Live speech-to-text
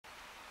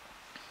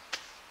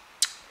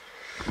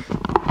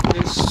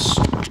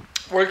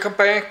Welcome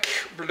back.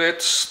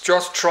 Let's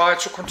just try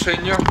to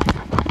continue.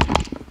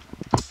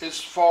 It's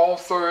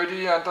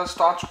 4:30 and I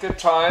start to get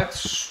tired.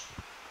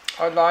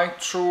 I like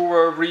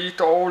to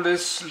read all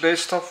this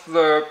list of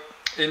the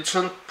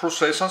Intel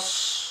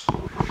processors.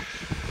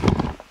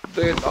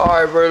 Then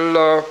I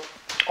will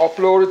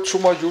upload it to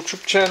my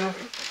YouTube channel.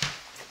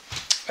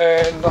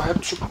 And I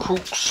have to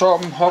cook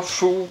some hot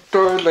food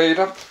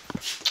later.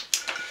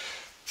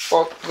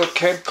 But the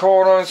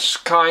camcorder is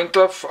kind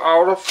of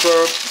out of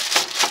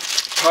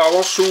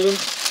power soon.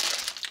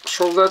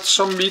 So that's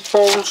some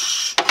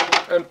meatballs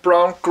and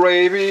brown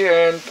gravy,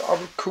 and I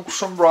will cook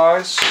some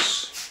rice.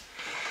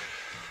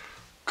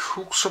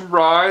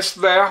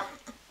 There.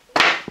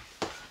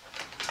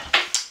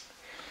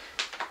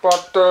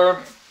 But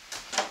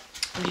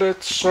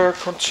let's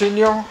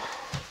continue.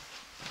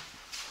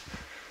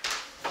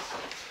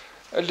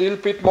 A little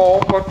bit more,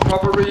 but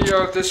probably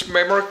this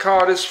memory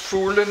card is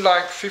full in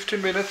like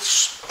 15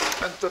 minutes,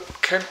 and the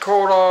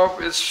camcorder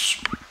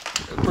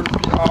will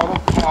be out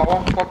of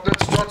power. But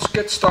let's just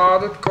get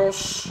started,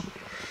 because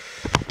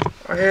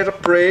I had a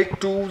break,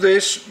 do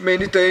this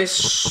many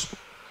days.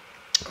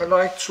 I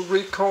like to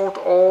record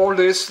all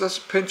this. That's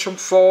Pentium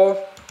 4.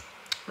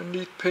 I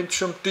need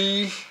Pentium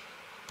D,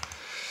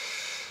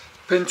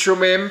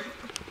 Pentium M,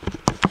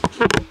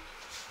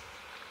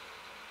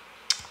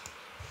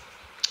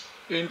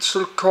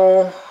 Intel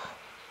Core,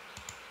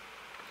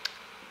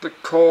 the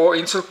core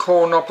Intel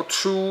Core number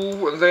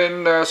 2, and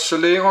then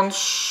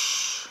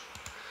Celerons,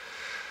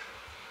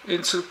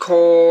 Intel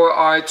Core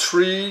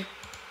i3,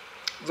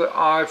 the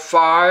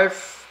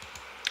i5,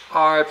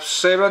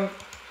 i7,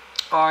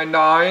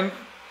 i9,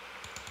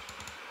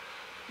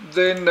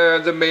 then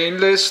the main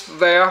list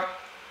there.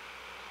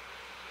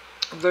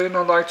 Then I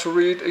like to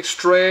read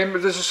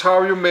Extreme. This is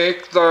how you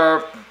make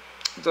the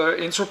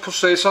Intel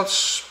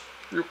processors.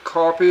 You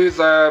copy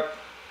the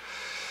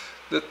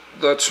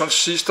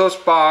transistors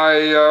by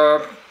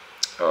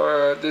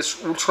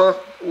this ultra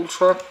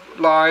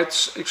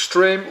light,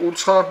 extreme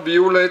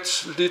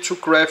ultraviolet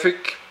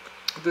lithographic.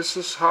 This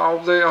is how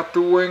they are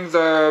doing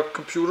the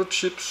computer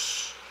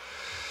chips.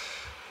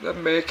 They're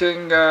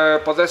making,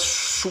 but that's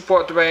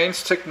super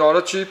advanced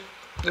technology.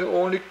 The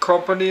only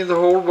company in the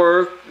whole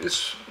world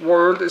is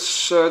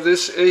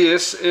this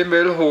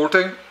ASML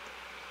Holding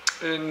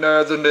in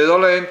the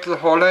Netherlands, the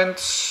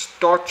Holland,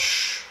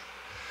 Dutch.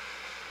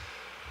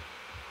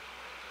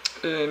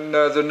 In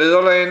the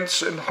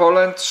Netherlands and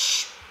Holland,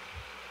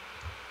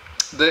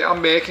 they are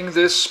making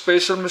these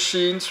special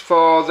machines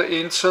for the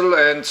Intel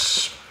and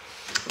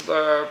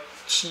the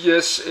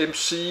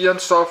TSMC and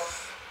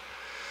stuff.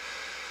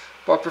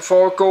 But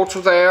before I go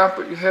to there,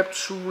 you have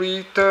to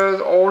read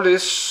all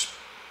these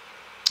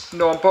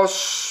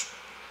numbers.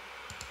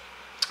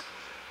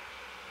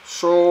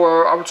 So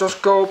I will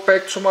just go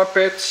back to my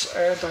bed,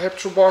 and I have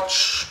to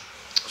watch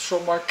so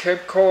my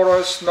camcorder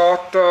is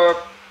not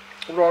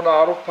run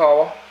out of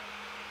power.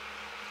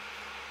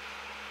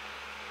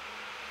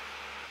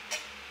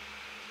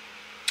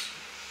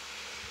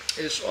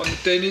 Is on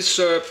Danish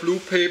blue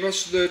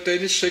papers, the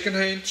Danish second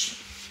hand.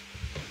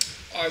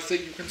 I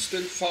think you can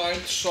still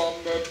find some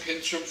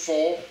Pentium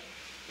 4.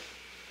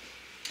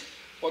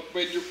 But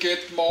when you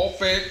get more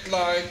back,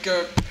 like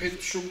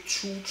Pentium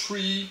 2,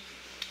 3,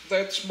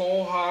 that's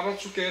more harder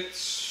to get.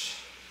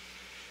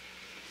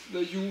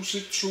 They use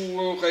it to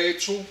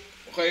retro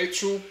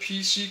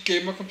PC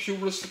gamer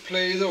computers to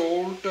play the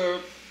old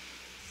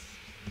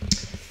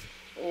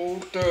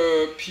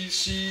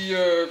PC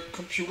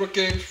computer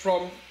games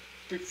from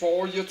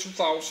before year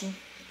 2000,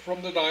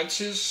 from the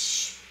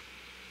 90s.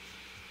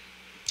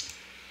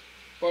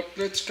 But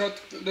let's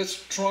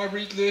try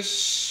read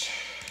this.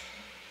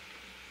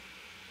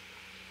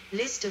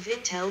 List of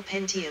Intel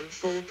Pentium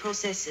 4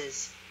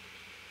 processors.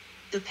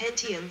 The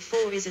Pentium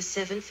 4 is a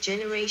 7th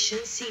generation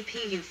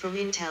CPU from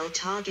Intel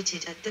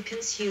targeted at the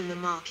consumer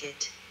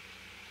market.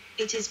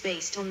 It is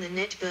based on the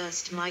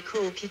NetBurst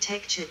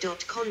microarchitecture.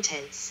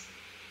 Contents.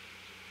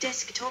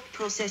 Desktop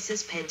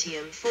processors: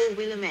 Pentium 4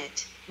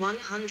 Willamette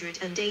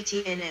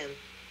 180 nm,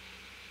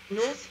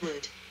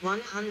 Northwood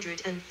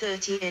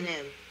 130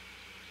 nm,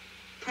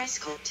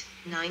 Prescott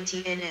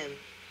 90 nm,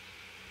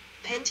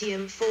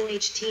 Pentium 4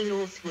 HT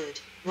Northwood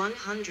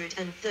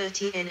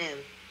 130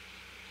 nm,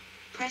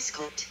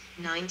 Prescott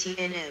 90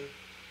 nm,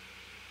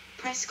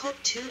 Prescott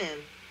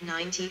 2M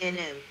 90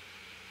 nm,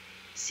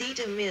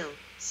 Cedar Mill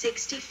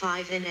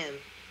 65 nm,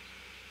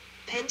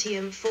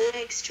 Pentium 4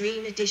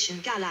 Extreme Edition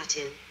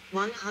Gallatin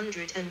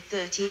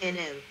 130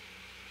 nm,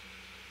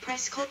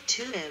 Prescott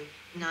 2M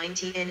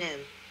 90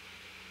 nm.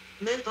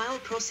 Mobile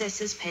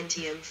processors: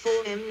 Pentium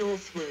 4M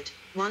Northwood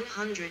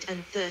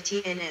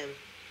 130 nm,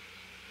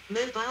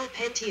 Mobile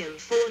Pentium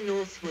 4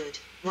 Northwood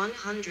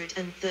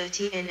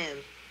 130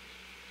 nm,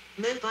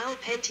 Mobile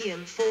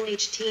Pentium 4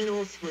 HT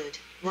Northwood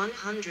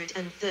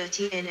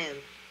 130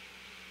 nm,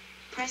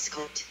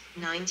 Prescott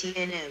 90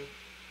 nm.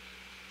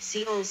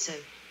 See also.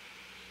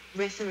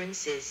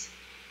 References.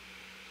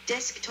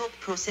 Desktop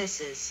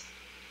processors: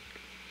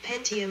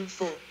 Pentium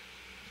 4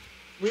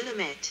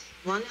 Willamette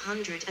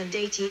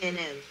 180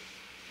 nm,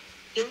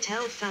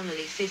 Intel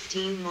Family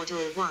 15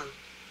 Model 1.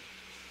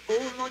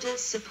 All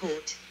models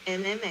support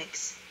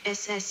MMX,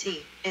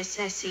 SSE,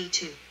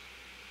 SSE2.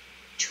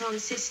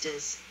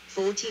 Transistors,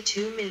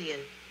 42 million.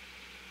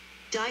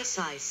 Die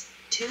size,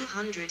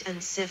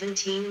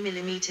 217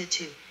 mm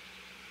 2.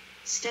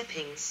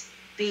 Steppings,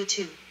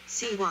 B2,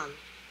 C1,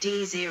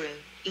 D0,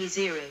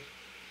 E0.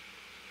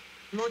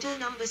 Model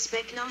number,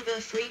 spec number,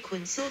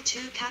 frequency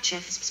 2 catch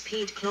F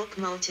speed clock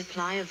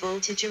multiplier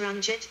voltage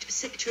jet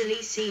psict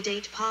release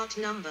date part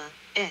number,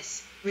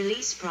 S,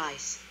 release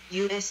price,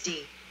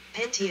 USD,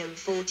 Pentium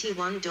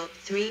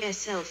 41.3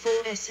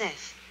 SL4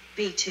 SF,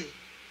 B2,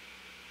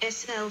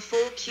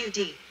 SL4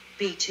 QD,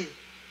 B2,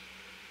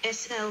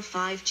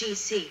 SL5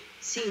 GC,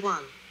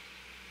 C1,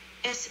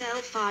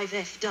 SL5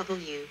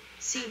 FW,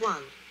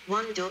 C1,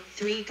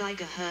 1.3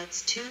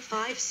 GHz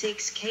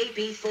 256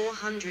 kb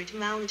 400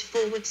 mount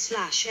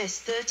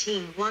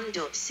 /S13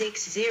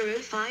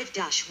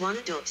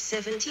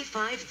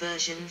 1.605-1.75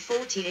 version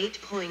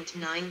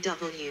 48.9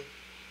 W.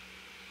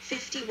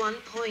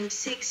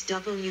 51.6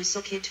 W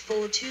socket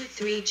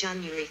 423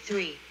 January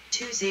 3,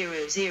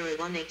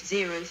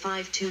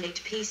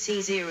 2001805228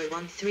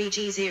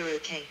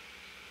 PC013G0K.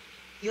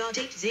 Yard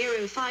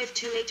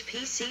 80528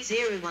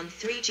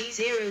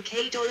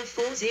 PC013G0K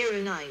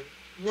 $409,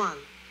 1.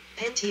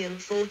 Pentium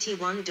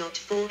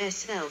 41.4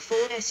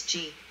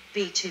 SL4SG,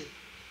 B2.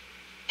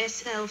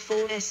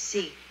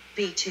 SL4SC,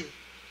 B2.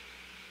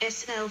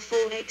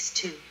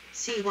 SL4X2,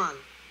 C1.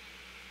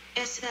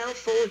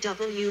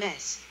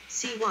 SL4WS,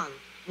 C1,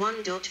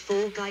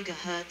 1.4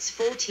 GHz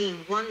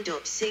 14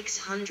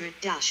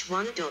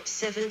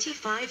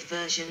 1.600-1.75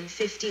 version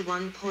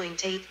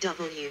 51.8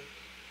 W.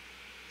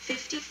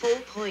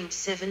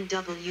 54.7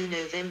 W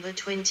November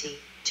 20,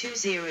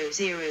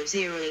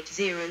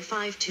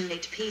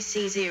 2000805228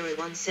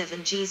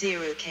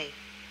 PC017G0K.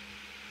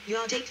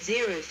 Yard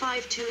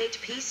 80528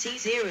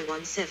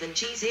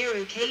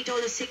 PC017G0K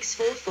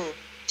 $644,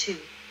 2.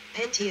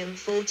 Pentium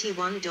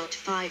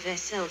 41.5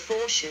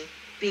 SL4 SH,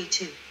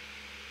 B2.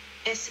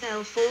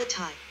 SL4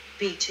 type,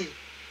 B2.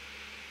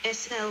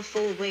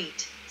 SL4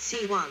 weight,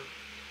 C1.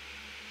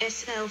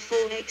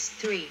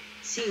 SL4X3,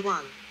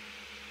 C1.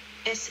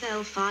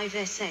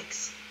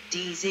 SL5SX,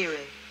 D0.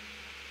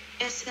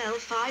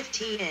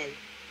 SL5TN,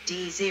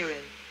 D0,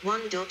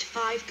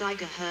 1.5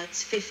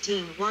 GHz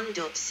 15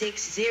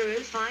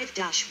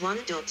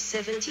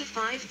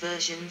 1.605-1.75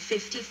 version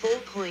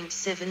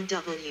 54.7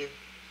 W.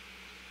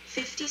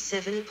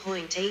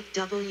 57.8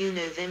 W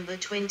November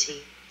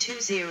 20,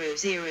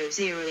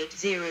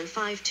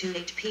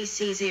 2000805228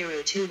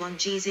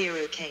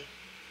 PC021G0K.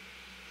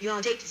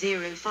 Yard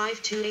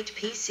 80528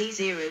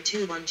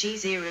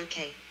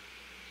 PC021G0K.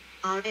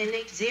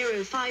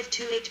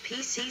 RN80528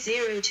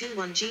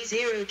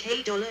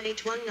 PC021G0K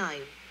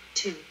 $819,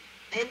 2.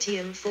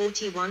 Pentium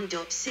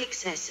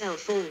 41.6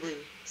 SL4 Wu,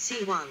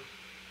 C1.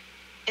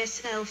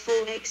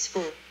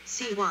 SL4X4,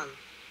 C1.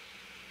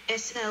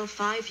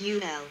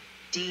 SL5UL,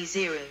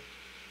 D0.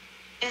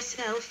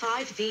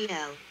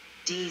 SL5VL,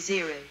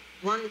 D0,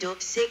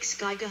 1.6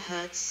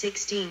 GHz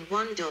 16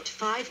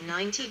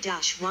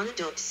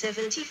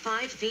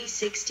 1.590-1.75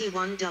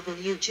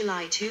 V61W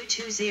July 2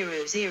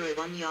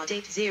 2001 Yard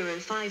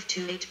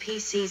 80528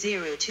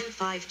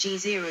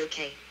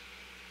 PC025G0K.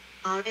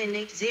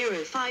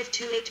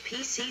 RN80528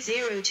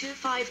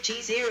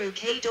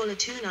 PC025G0K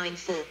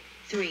 $294,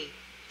 3.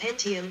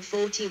 Pentium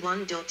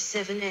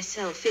 41.7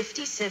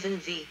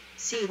 SL57V,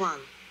 C1.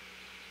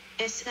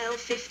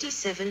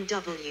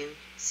 SL57W,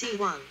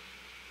 C1.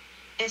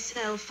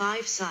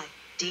 SL5 Psi,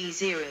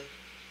 D0.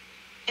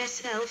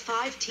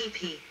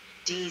 SL5TP,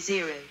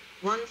 D0,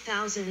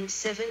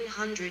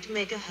 1700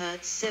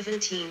 MHz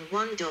 17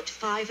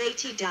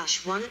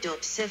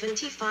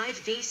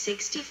 1.580-1.75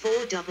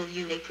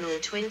 V64W April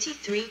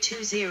 23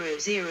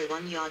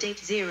 2001 Yard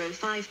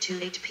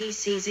 80528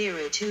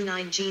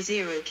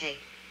 PC029G0K.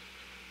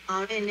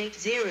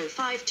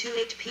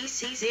 RN80528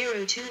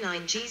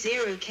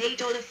 PC029G0K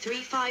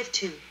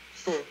 $352,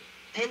 4.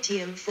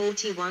 Pentium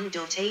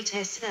 41.8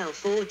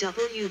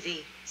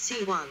 SL4WV,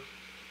 C1.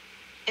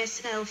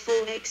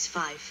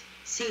 SL4X5,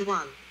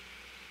 C1.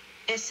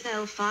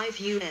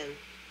 SL5UM,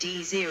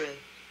 D0.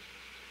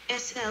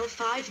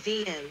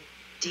 SL5VM,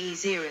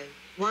 D0,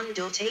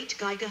 1.8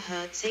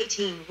 GHz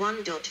 18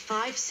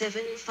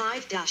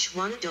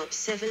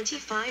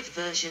 1.575-1.75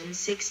 version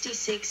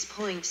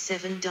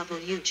 66.7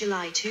 W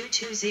July 2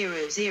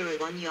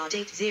 2001 Yard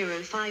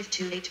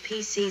 80528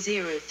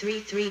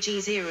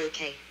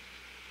 PC033G0K.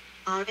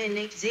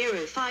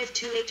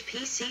 RN80528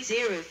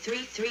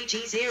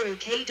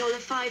 PC033G0K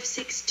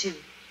 $562,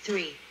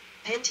 3.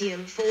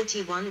 Pentium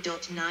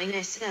 41.9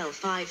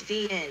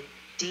 SL5VN,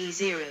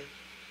 D0.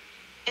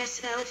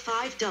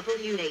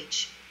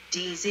 SL5WH,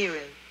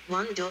 D0,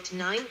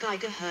 1.9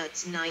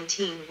 GHz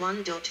 19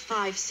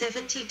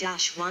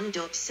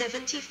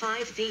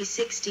 1.570-1.75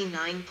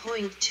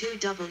 V69.2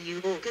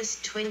 W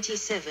August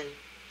 27,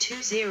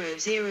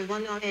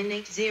 2001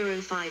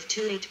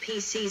 RN80528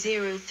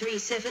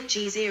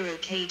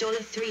 PC037G0K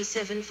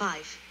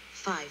 $375,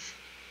 5.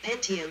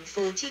 Pentium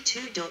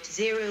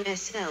 42.0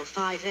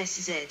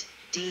 SL5SZ,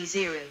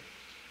 D0.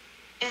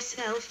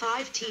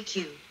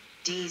 SL5TQ,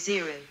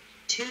 D0.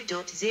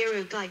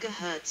 2.0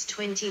 GHz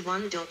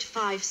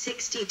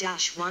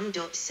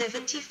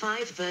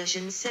 21.560-1.75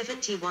 version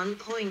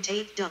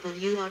 71.8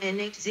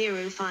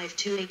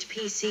 WRN80528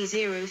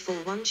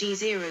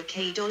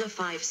 PC041G0K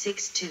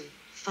 $562,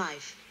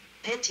 5.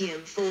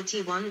 Pentium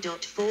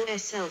 41.4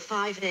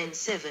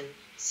 SL5N7,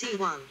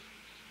 C1.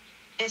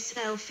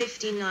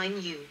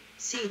 SL59U,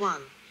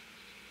 C1.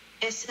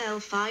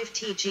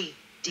 SL5TG,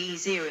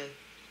 D0.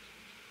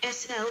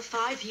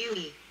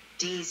 SL5UE,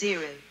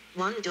 D0.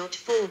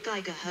 1.4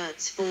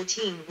 GHz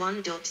 14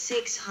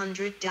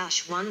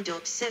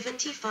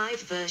 1.600-1.75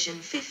 version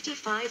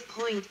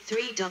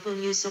 55.3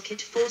 W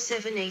socket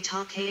 478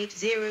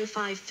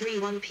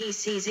 RK80531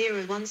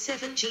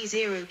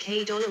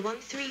 PC017G0K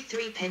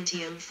 $133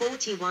 Pentium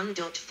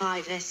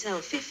 41.5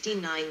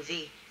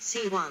 SL59V,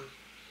 C1.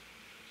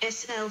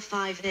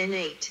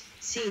 SL5N8,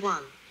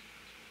 C1.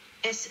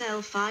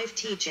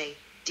 SL5TJ,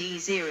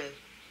 D0.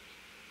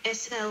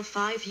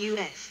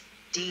 SL5UF,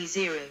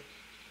 D0.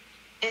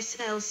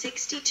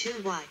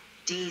 SL62Y,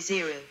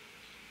 D0.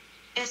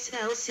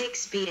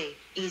 SL6BA,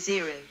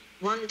 E0.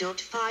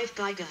 1.5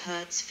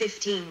 GHz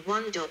 15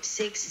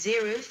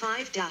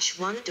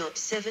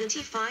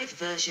 1.605-1.75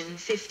 version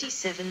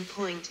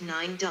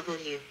 57.9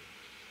 W.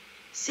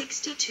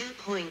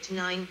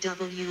 62.9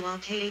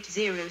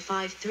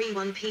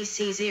 WRK80531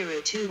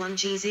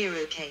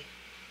 PC021G0K.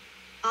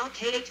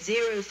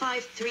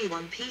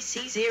 RK80531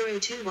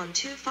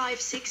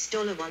 PC021256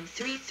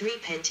 $133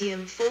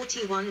 Pentium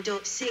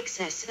 41.6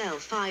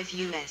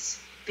 SL5US,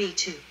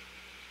 B2.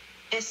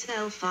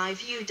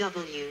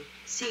 SL5UW,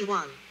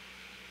 C1.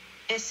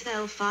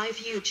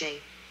 SL5UJ,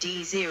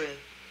 D0.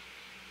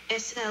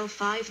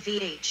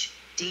 SL5VH,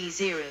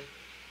 D0.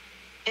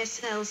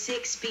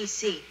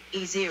 SL6BC,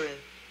 E0.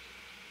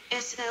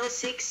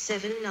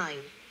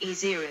 SL679,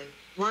 E0.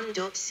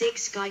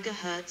 1.6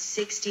 GHz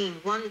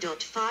 16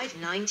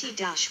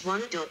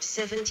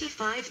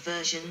 1.590-1.75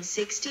 version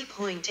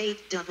 60.8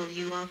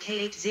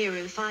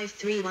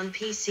 WRK80531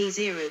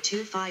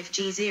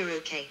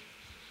 PC025G0K.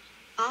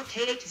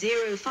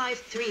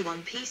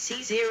 RK80531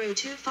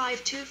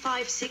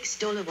 PC025256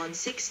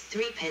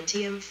 $163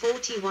 Pentium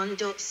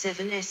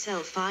 41.7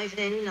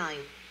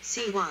 SL5N9,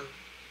 C1.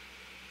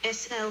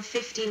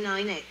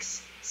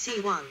 SL59X,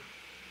 C1.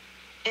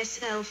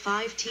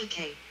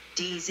 SL5TK,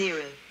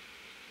 D0.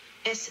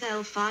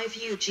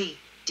 SL5UG,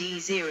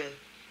 D0.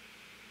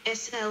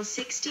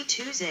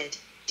 SL62Z,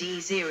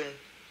 D0.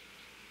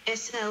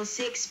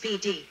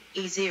 SL6BD,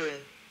 E0.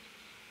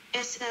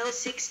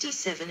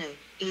 SL67O,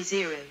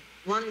 E0.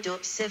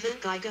 1.7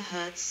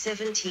 GHz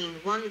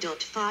 17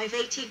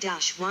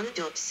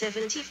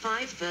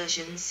 1.580-1.75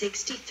 version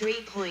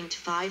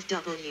 63.5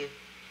 W.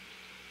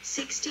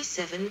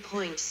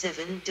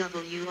 67.7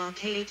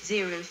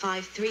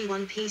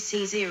 WRK80531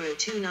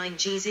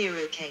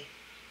 PC029G0K.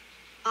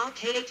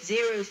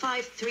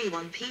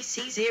 RK80531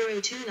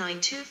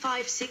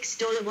 PC029256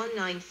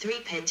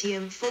 $193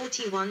 Pentium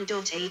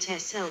 41.8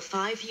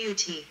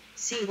 SL5UT,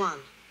 C1.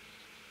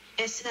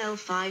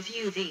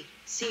 SL5UV,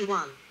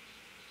 C1.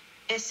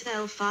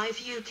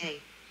 SL5UK,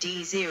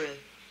 D0.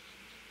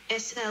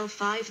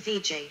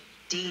 SL5VJ,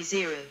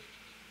 D0.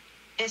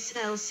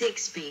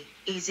 SL6B,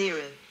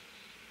 E0.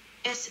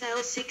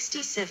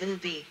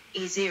 SL67B,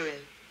 E0.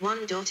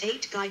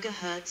 1.8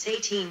 GHz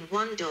 18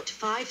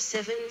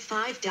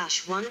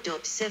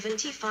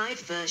 1.575-1.75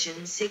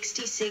 version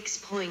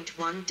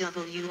 66.1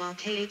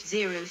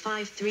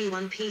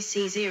 WRK80531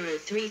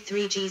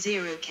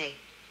 PC033G0K.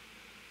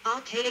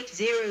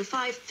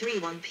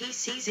 RK80531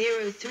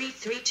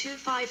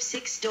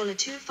 PC033256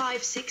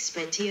 $256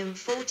 Pentium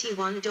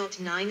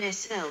 41.9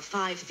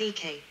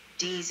 SL5VK,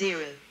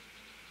 D0.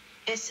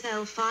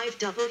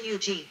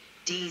 SL5WG,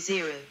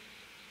 D0.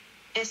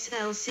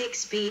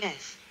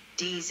 SL6BF,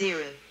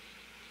 D0.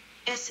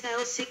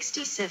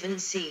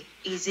 SL67C,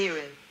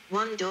 E0.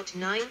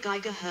 1.9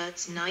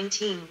 GHz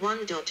 19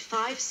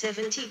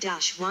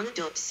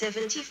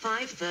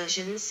 1.570-1.75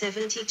 version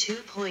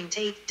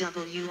 72.8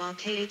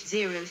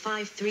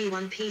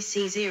 WRK80531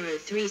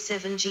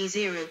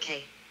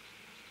 PC037G0K.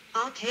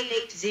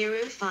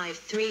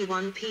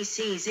 RK80531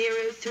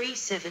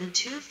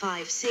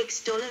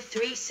 PC037256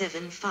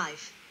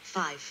 $375,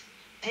 5.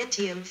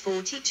 Pentium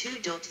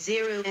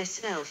 42.0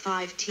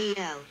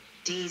 SL5TL,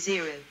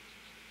 D0.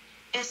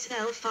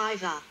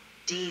 SL5R,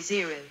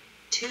 D0.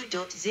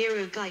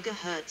 2.0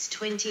 GHz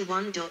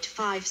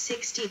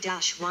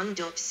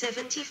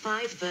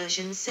 21.560-1.75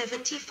 version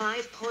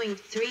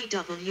 75.3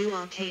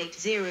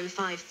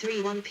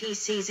 WRK80531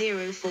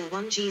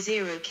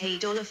 PC041G0K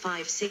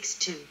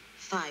 $562,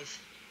 5.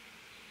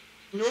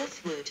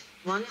 Northwood,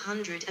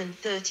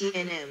 130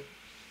 nm.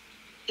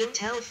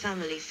 Intel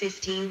Family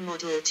 15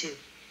 Model 2.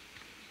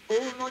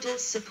 All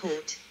models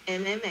support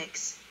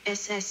MMX,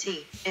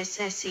 SSE,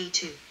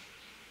 SSE2.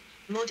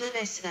 Model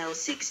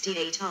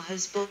SL68R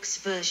has box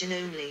version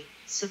only,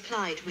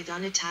 supplied with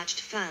unattached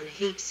fan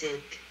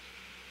heatsink.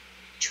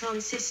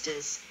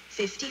 Transistors,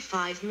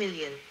 55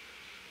 million.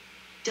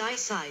 Die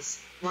size,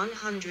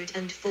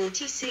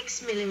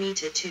 146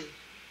 mm 2.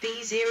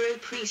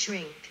 B0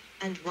 pre-shrink,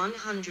 and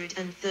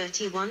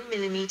 131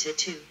 mm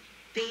 2.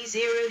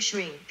 B0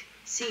 shrink,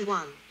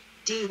 C1,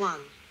 D1,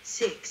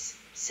 6,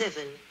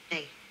 7,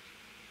 A.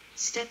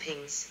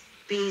 Steppings,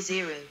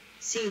 B0,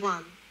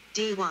 C1,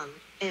 D1,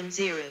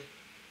 M0.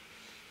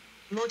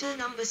 Model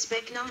number,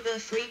 spec number,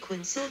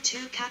 frequency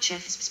 2 catch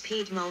F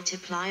speed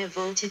multiplier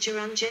voltage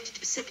jet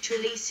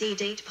release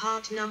date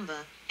part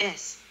number,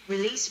 S,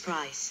 release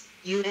price,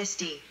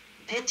 USD,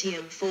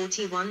 Pentium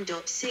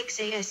 41.6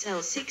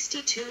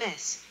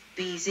 ASL62S,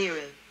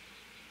 B0,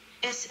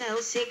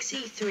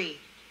 SL6E3,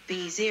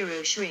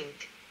 B0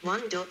 shrink,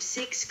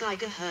 1.6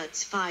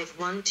 GHz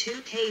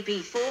 512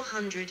 kb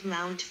 400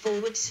 mount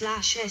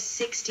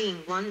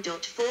 /S16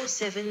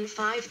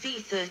 1.475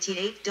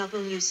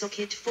 V38W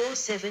socket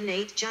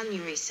 478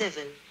 January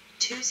 7,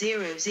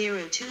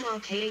 2002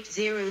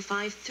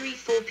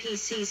 RK805334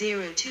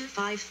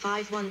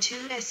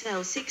 PC025512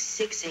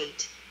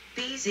 SL668,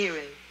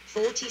 B0.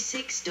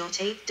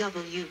 46.8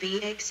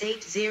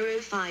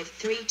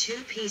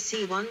 WBX80532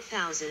 PC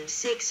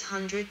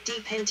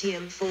 1600D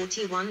Pentium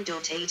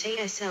 41.8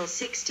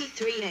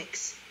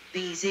 ASL63X,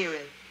 B0,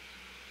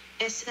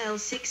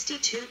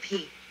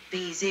 SL62P,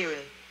 B0,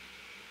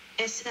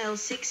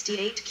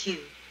 SL68Q,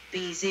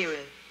 B0,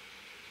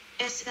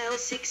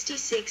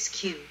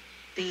 SL66Q,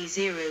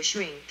 B0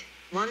 shrink,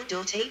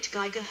 1.8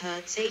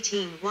 GHz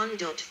 18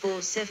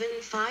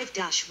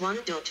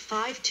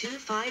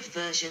 1.475-1.525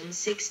 version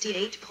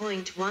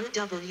 68.1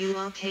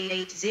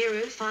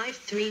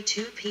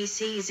 WRK80532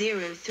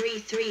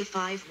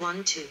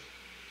 PC033512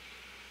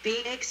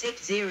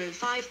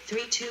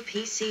 BX80532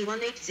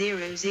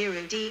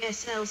 PC1800D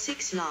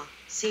SL6 LA,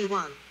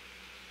 C1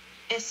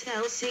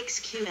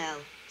 SL6QL,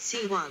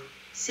 C1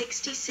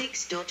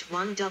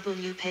 66.1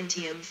 W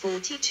Pentium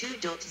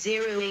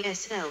 42.0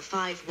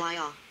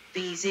 ASL5YR,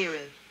 B0,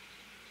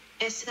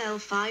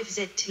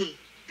 SL5ZT,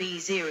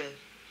 B0,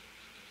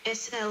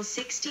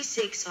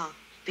 SL66R,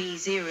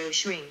 B0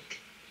 shrink,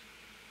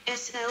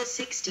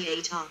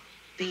 SL68R,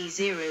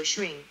 B0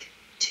 shrink,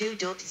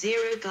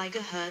 2.0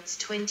 GHz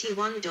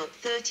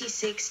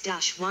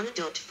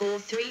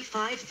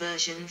 21.36-1.435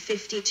 version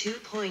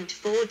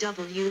 52.4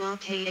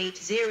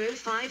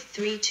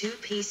 WRK80532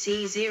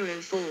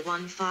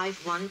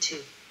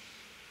 PC041512.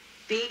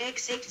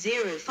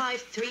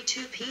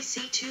 BX80532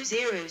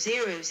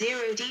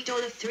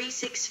 PC2000D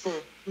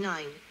 $364,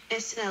 9,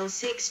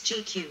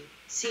 SL6GQ,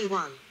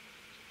 C1,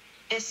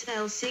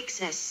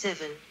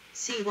 SL6S7,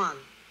 C1,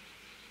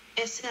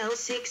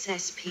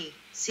 SL6SP,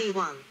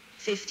 C1,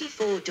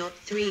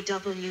 54.3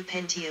 W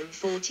Pentium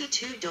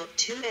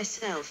 42.2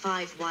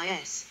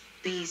 SL5YS,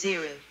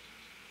 B0,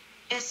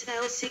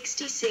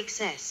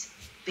 SL66S,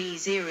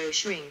 B0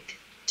 shrink,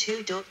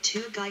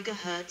 2.2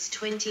 GHz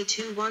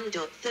 22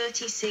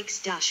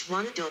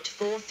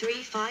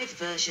 1.36-1.435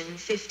 version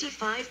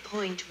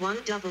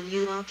 55.1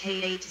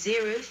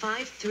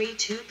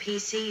 WRK80532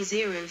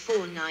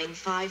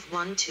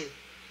 PC049512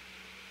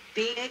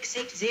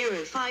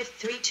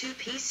 BX80532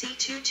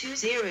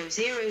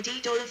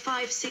 PC2200D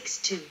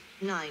 $562,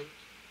 9,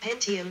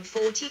 Pentium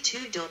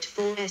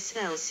 42.4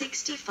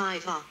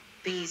 SL65R,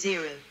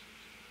 B0,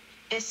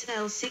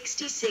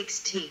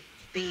 SL66T,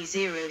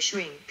 B0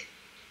 shrink,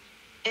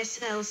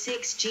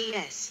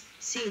 SL6GS,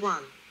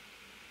 C1,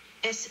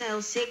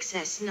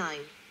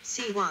 SL6S9,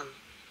 C1,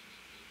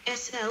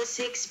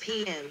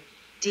 SL6PM,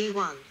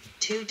 D1,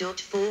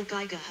 2.4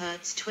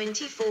 GHz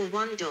 24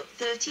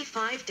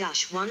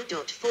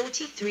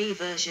 1.35-1.43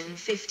 version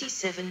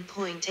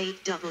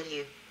 57.8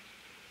 W,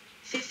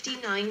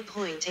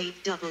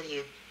 59.8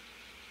 W,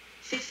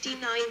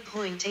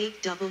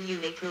 59.8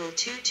 W April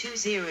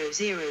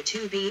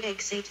 22002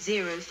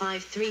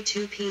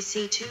 BX80532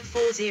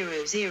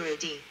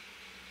 PC2400D.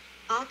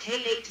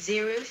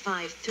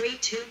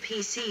 RK80532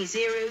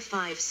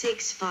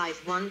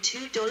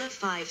 PC056512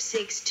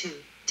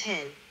 $562,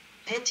 10,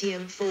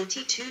 Pentium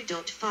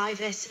 42.5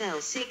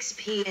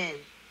 SL6PN,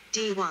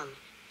 D1,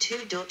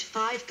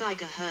 2.5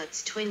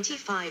 GHz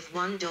 25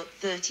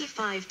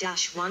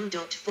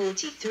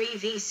 1.35-1.43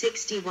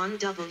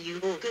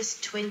 V61W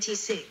August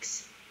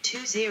 26,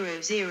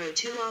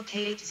 2002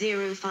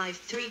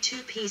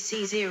 RK80532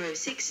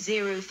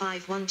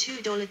 PC060512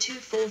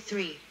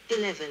 $243,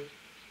 11.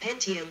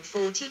 Pentium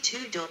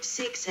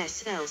 42.6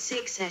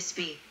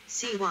 SL6SB,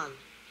 C1,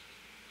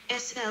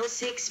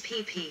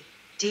 SL6PP,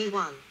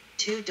 D1,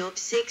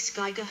 2.6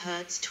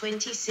 GHz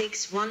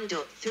 26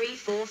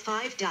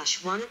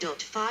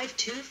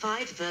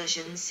 1.345-1.525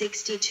 version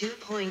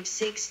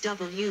 62.6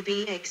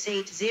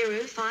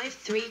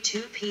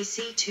 WBX80532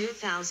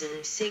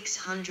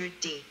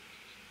 PC2600D.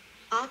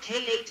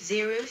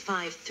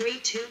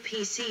 RK80532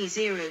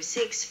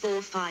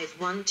 PC064512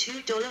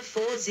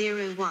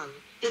 $401,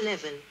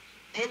 11.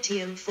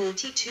 Pentium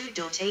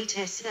 42.8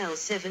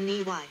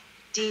 SL7EY,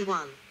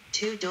 D1,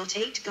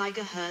 2.8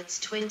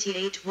 GHz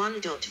 28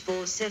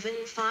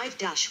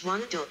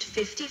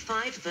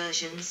 1.475-1.55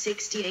 version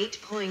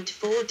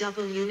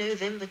 68.4W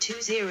November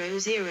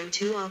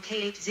 2002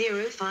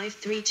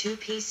 RK805332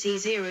 PC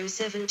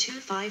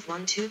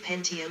 072512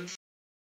 Pentium